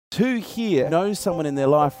Who here knows someone in their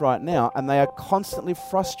life right now and they are constantly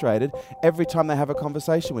frustrated every time they have a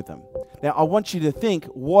conversation with them? Now, I want you to think,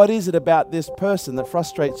 what is it about this person that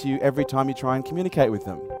frustrates you every time you try and communicate with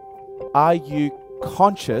them? Are you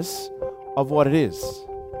conscious of what it is?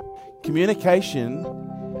 Communication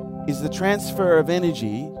is the transfer of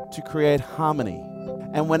energy to create harmony.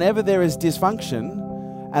 And whenever there is dysfunction,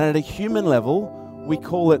 and at a human level, we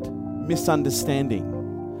call it misunderstanding.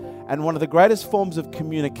 And one of the greatest forms of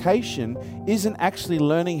communication isn't actually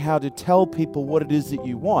learning how to tell people what it is that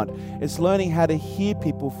you want. It's learning how to hear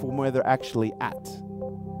people from where they're actually at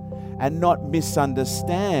and not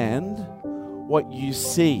misunderstand what you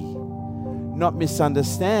see, not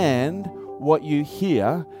misunderstand what you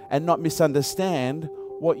hear, and not misunderstand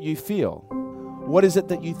what you feel. What is it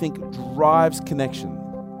that you think drives connection?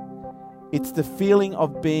 It's the feeling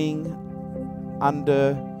of being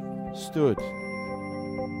understood.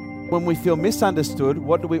 When we feel misunderstood,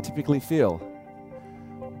 what do we typically feel?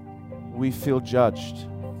 We feel judged.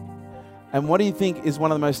 And what do you think is one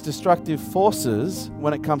of the most destructive forces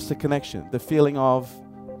when it comes to connection? The feeling of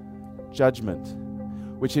judgment,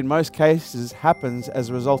 which in most cases happens as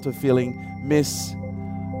a result of feeling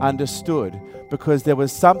misunderstood, because there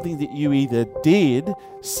was something that you either did,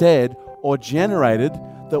 said, or generated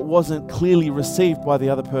that wasn't clearly received by the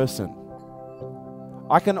other person.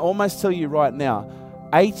 I can almost tell you right now,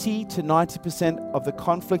 80 to 90% of the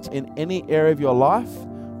conflict in any area of your life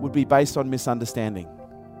would be based on misunderstanding.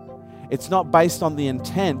 It's not based on the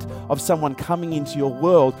intent of someone coming into your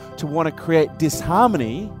world to want to create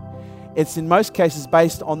disharmony. It's in most cases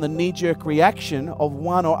based on the knee-jerk reaction of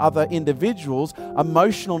one or other individual's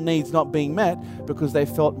emotional needs not being met because they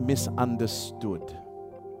felt misunderstood.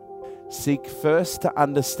 Seek first to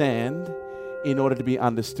understand in order to be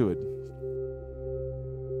understood.